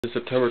It's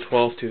September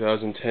 12th,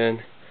 2010.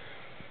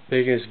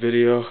 Making this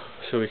video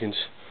so we can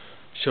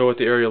show what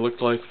the area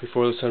looked like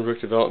before the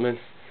Sundbrook development,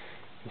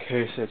 in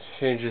case it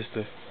changes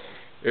the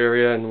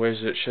area in ways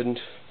that it shouldn't.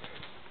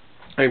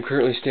 I am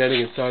currently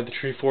standing inside the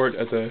tree fort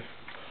at near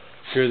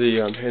the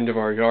end of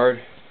our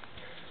yard.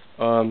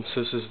 So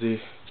this is the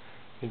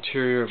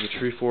interior of the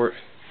tree fort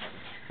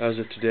as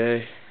of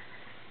today,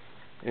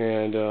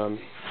 and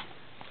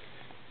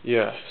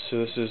yeah,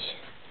 so this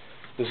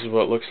is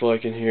what it looks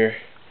like in here.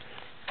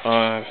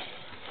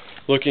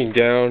 Looking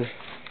down,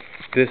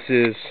 this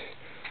is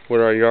what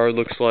our yard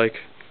looks like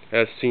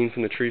as seen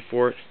from the tree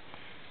fort.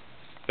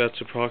 That's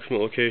the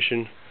approximate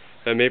location.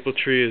 That maple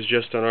tree is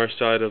just on our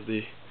side of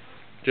the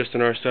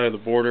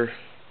border,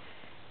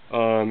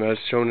 as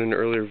shown in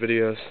earlier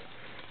videos.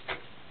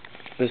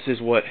 This is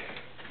what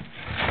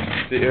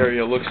the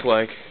area looks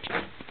like.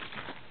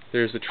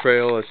 There's a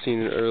trail as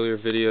seen in earlier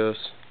videos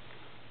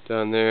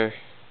down there.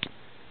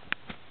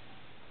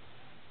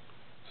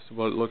 This is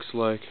what it looks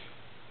like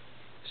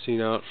seen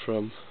out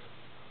from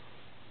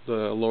the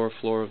lower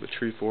floor of the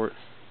tree fort,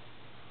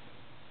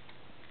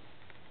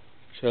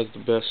 which has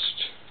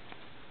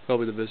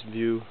probably the best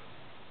view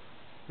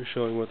for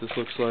showing what this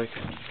looks like.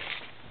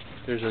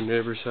 There's our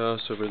neighbor's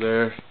house over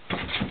there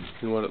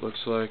and what it looks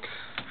like.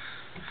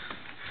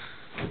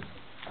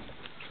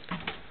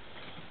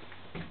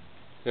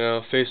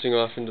 Now facing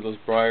off into those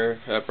briar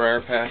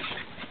patch,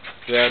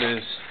 that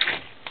is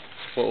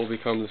what will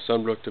become the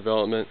Sundbrook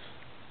development.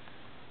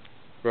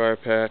 Briar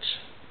patch.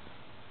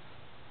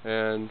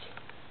 And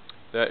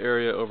that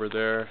area over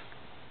there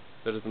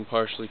that has been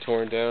partially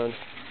torn down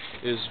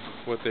is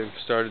what they've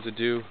started to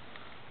do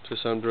to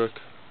Sundbrook.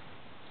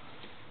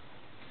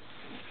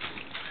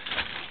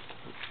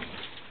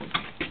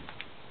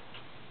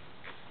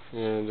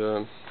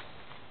 And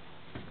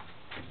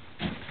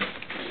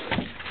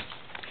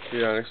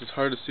yeah, it's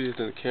hard to see it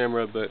in the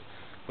camera, but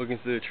looking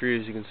through the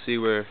trees you can see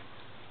where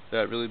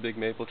that really big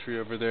maple tree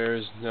over there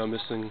is now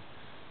missing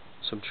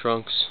some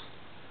trunks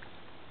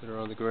that are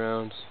on the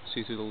ground.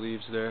 See through the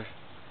leaves there.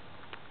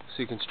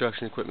 See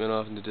construction equipment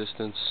off in the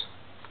distance.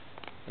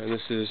 And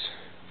this is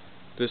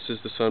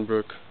the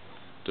Sundbrook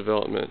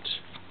development,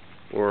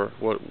 or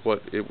what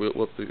it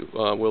will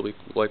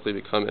likely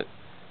become it,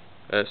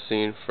 as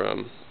seen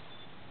from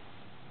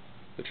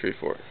the tree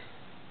fort.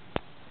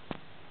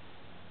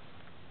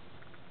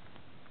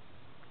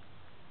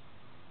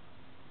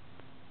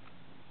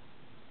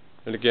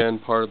 And again,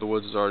 part of the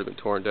woods has already been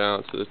torn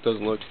down, so this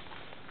doesn't look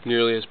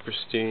nearly as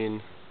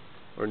pristine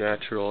or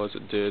natural as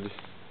it did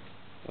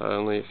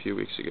only a few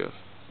weeks ago.